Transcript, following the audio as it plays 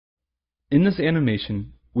In this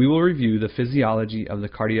animation, we will review the physiology of the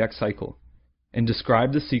cardiac cycle and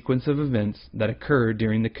describe the sequence of events that occur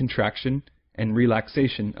during the contraction and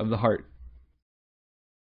relaxation of the heart.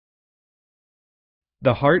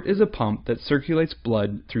 The heart is a pump that circulates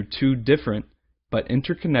blood through two different but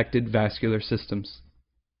interconnected vascular systems.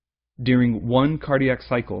 During one cardiac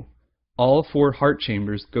cycle, all four heart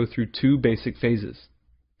chambers go through two basic phases,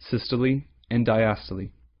 systole and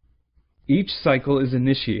diastole. Each cycle is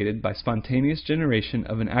initiated by spontaneous generation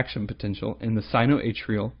of an action potential in the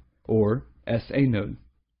sinoatrial, or SA node.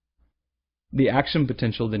 The action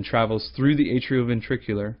potential then travels through the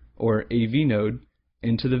atrioventricular, or AV node,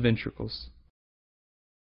 into the ventricles.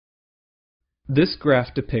 This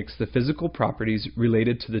graph depicts the physical properties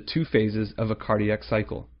related to the two phases of a cardiac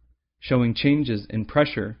cycle, showing changes in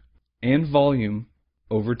pressure and volume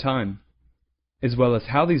over time, as well as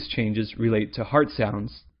how these changes relate to heart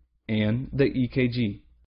sounds and the EKG.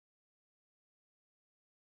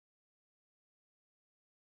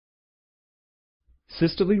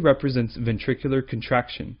 Systole represents ventricular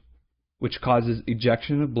contraction, which causes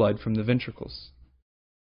ejection of blood from the ventricles,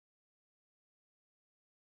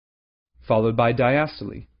 followed by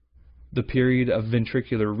diastole, the period of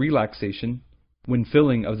ventricular relaxation when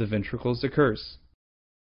filling of the ventricles occurs.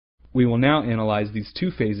 We will now analyze these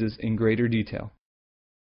two phases in greater detail.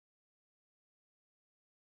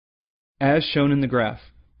 As shown in the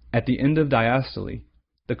graph, at the end of diastole,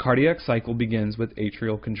 the cardiac cycle begins with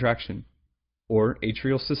atrial contraction, or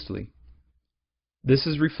atrial systole. This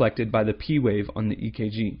is reflected by the P wave on the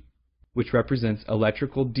EKG, which represents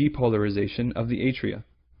electrical depolarization of the atria.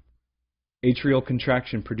 Atrial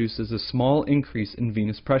contraction produces a small increase in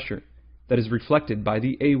venous pressure that is reflected by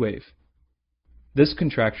the A wave. This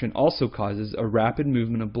contraction also causes a rapid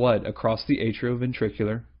movement of blood across the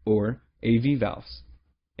atrioventricular, or AV valves,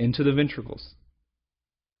 into the ventricles.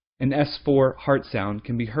 An S4 heart sound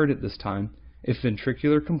can be heard at this time if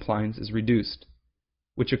ventricular compliance is reduced,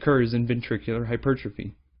 which occurs in ventricular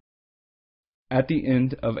hypertrophy. At the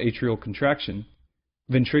end of atrial contraction,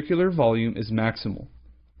 ventricular volume is maximal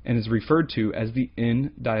and is referred to as the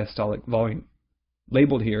end diastolic volume,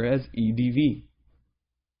 labeled here as EDV.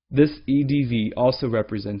 This EDV also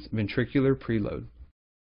represents ventricular preload.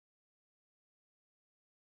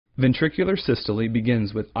 Ventricular systole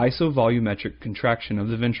begins with isovolumetric contraction of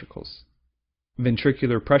the ventricles.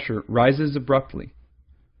 Ventricular pressure rises abruptly.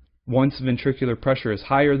 Once ventricular pressure is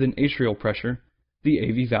higher than atrial pressure, the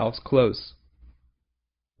AV valves close.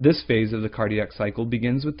 This phase of the cardiac cycle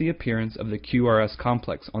begins with the appearance of the QRS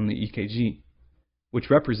complex on the EKG, which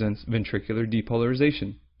represents ventricular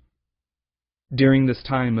depolarization. During this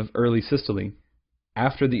time of early systole,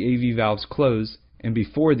 after the AV valves close and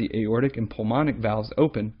before the aortic and pulmonic valves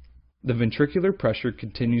open, the ventricular pressure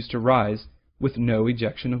continues to rise with no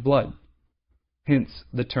ejection of blood. Hence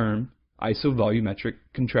the term isovolumetric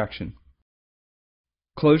contraction.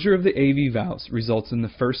 Closure of the AV valves results in the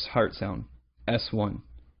first heart sound, S1.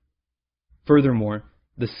 Furthermore,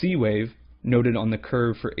 the C wave, noted on the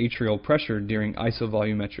curve for atrial pressure during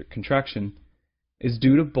isovolumetric contraction, is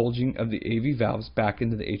due to bulging of the AV valves back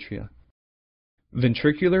into the atria.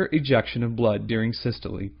 Ventricular ejection of blood during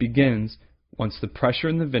systole begins once the pressure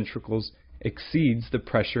in the ventricles exceeds the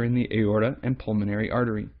pressure in the aorta and pulmonary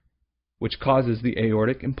artery, which causes the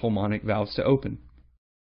aortic and pulmonic valves to open.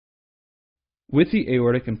 With the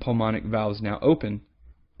aortic and pulmonic valves now open,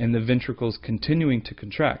 and the ventricles continuing to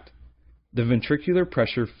contract, the ventricular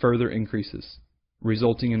pressure further increases,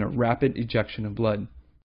 resulting in a rapid ejection of blood.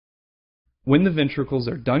 When the ventricles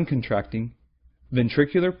are done contracting,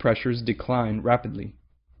 ventricular pressures decline rapidly,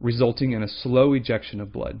 resulting in a slow ejection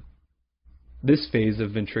of blood. This phase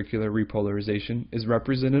of ventricular repolarization is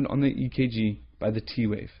represented on the EKG by the T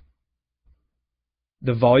wave.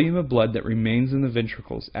 The volume of blood that remains in the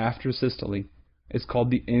ventricles after systole is called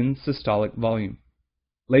the end systolic volume,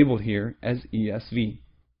 labeled here as ESV.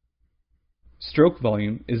 Stroke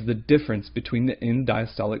volume is the difference between the end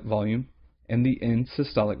diastolic volume and the end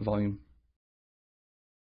systolic volume.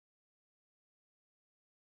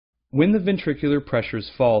 When the ventricular pressures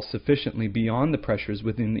fall sufficiently beyond the pressures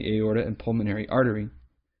within the aorta and pulmonary artery,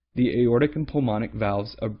 the aortic and pulmonic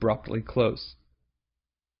valves abruptly close.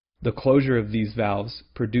 The closure of these valves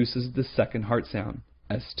produces the second heart sound,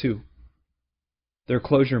 S2. Their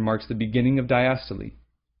closure marks the beginning of diastole,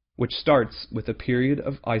 which starts with a period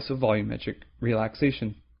of isovolumetric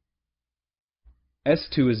relaxation.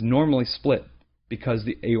 S2 is normally split because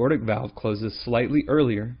the aortic valve closes slightly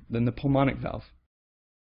earlier than the pulmonic valve.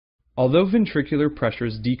 Although ventricular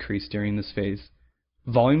pressures decrease during this phase,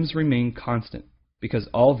 volumes remain constant because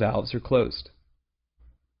all valves are closed.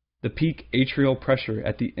 The peak atrial pressure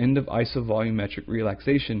at the end of isovolumetric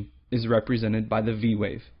relaxation is represented by the V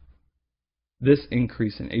wave. This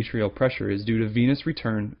increase in atrial pressure is due to venous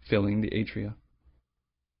return filling the atria.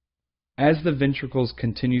 As the ventricles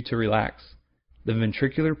continue to relax, the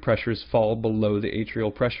ventricular pressures fall below the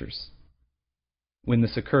atrial pressures. When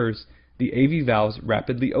this occurs, the AV valves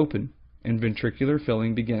rapidly open and ventricular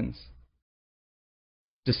filling begins.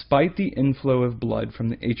 Despite the inflow of blood from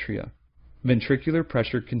the atria, ventricular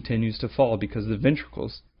pressure continues to fall because the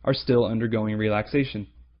ventricles are still undergoing relaxation.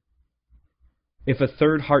 If a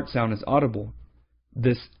third heart sound is audible,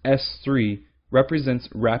 this S3 represents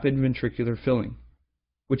rapid ventricular filling,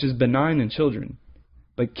 which is benign in children,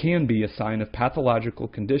 but can be a sign of pathological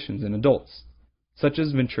conditions in adults, such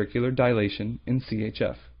as ventricular dilation and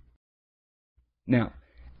CHF. Now,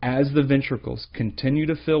 as the ventricles continue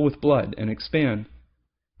to fill with blood and expand,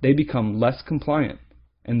 they become less compliant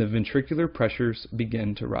and the ventricular pressures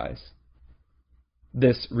begin to rise.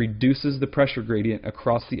 This reduces the pressure gradient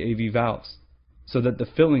across the AV valves, so that the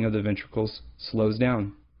filling of the ventricles slows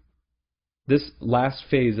down. This last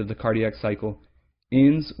phase of the cardiac cycle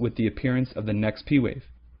ends with the appearance of the next P wave,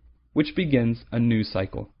 which begins a new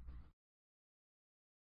cycle.